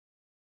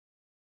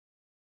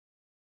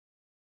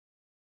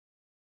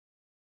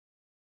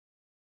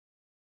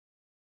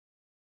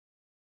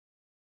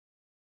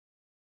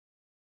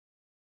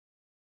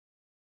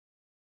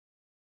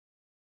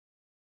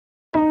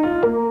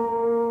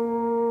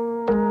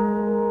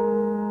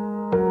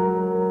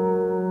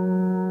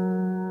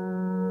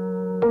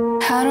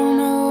I don't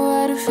know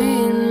how to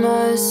feed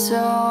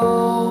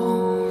myself.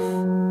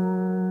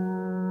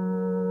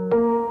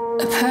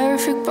 A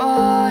perfect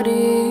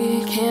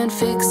body can't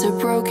fix a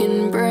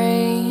broken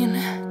brain.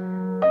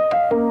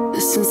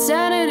 This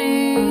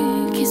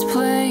insanity keeps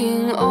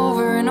playing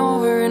over and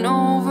over and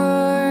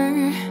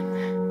over.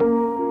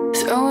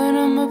 Throwing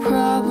up my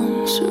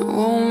problems, it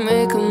won't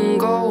make them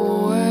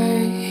go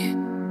away.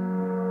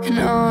 And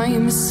I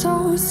am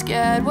so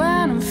scared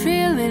when I'm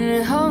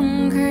feeling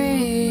hungry.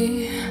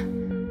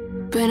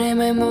 But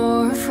am I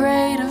more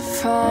afraid of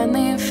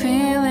finally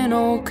feeling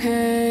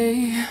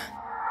okay?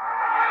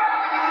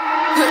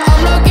 But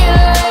I'm not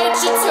gonna let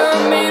you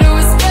turn me to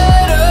a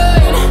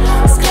skeleton,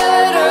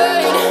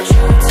 skeleton.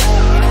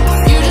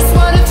 You just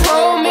wanna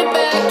throw me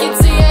back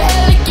into your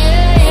head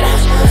again,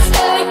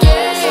 head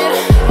again.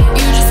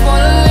 You just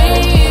wanna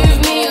leave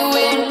me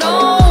with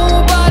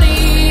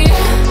nobody,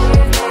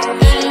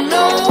 and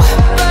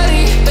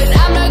nobody. But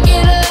I'm not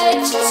gonna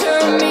let you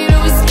turn me to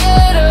a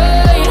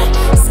skeleton,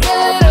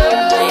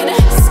 skeleton,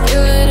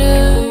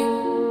 skeleton.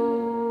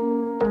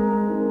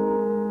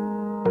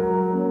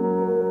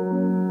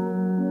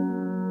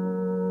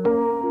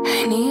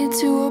 I need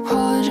to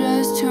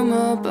apologize to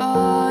my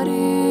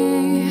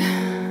body.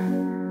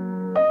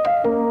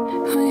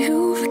 Will you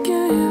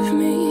forgive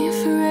me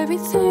for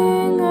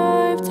everything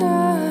I've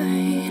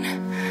done?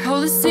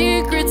 All the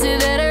secrets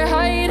that I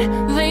hide,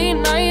 late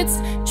nights,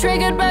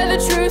 triggered by the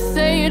truth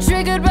that you're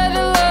triggered by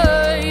the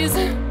lies.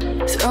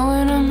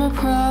 Throwing up my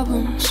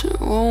problems, it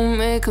won't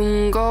make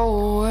them go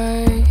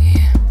away.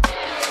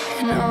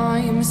 And I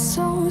am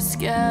so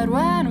scared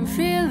when I'm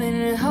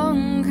feeling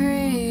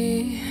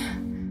hungry.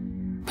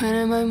 But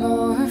am I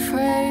more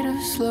afraid of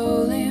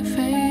slowly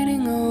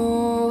fading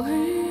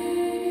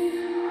away?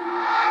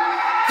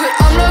 But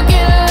I'm not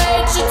gonna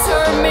let you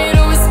turn me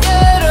to a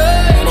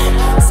skeleton,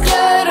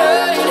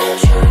 skeleton.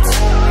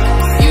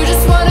 You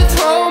just wanna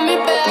throw me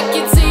back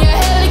into your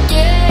head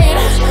again,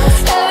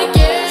 head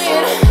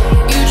again.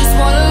 You just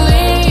wanna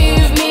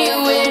leave me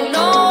with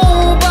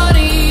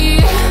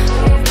nobody,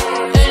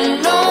 and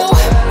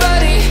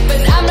nobody.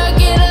 But I'm not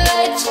gonna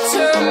let you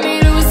turn me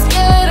to a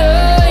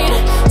skeleton,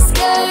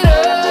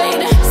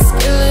 skeleton,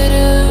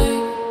 skeleton.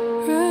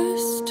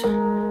 Rest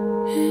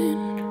in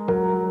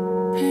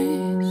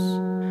peace,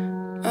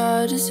 my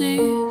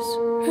disease.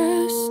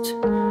 Rest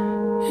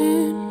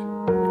in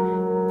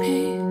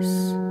peace,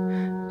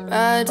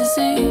 my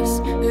disease.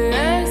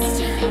 Rest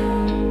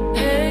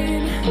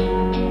in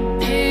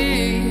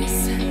peace,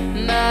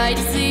 my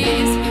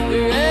disease.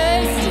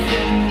 Rest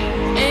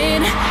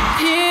in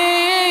peace.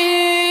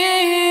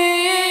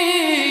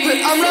 But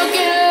I'm not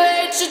gonna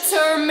let you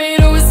turn me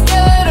to a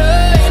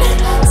skeleton,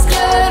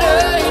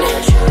 skeleton.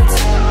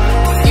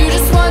 You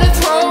just wanna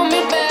throw me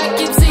back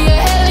into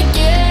your head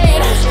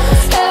again,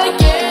 head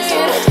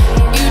again.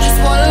 You just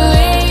wanna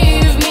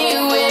leave me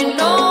with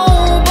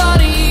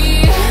nobody,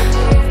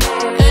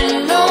 and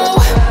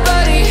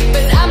nobody.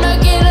 But I'm not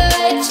gonna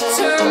let you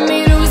turn me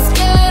to a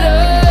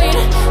skeleton,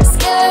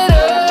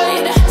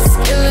 skeleton,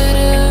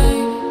 skeleton.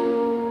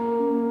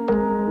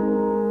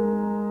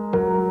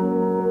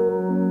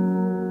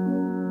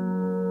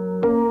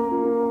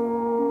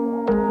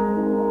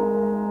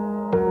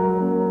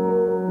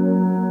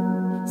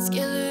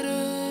 Skeleton.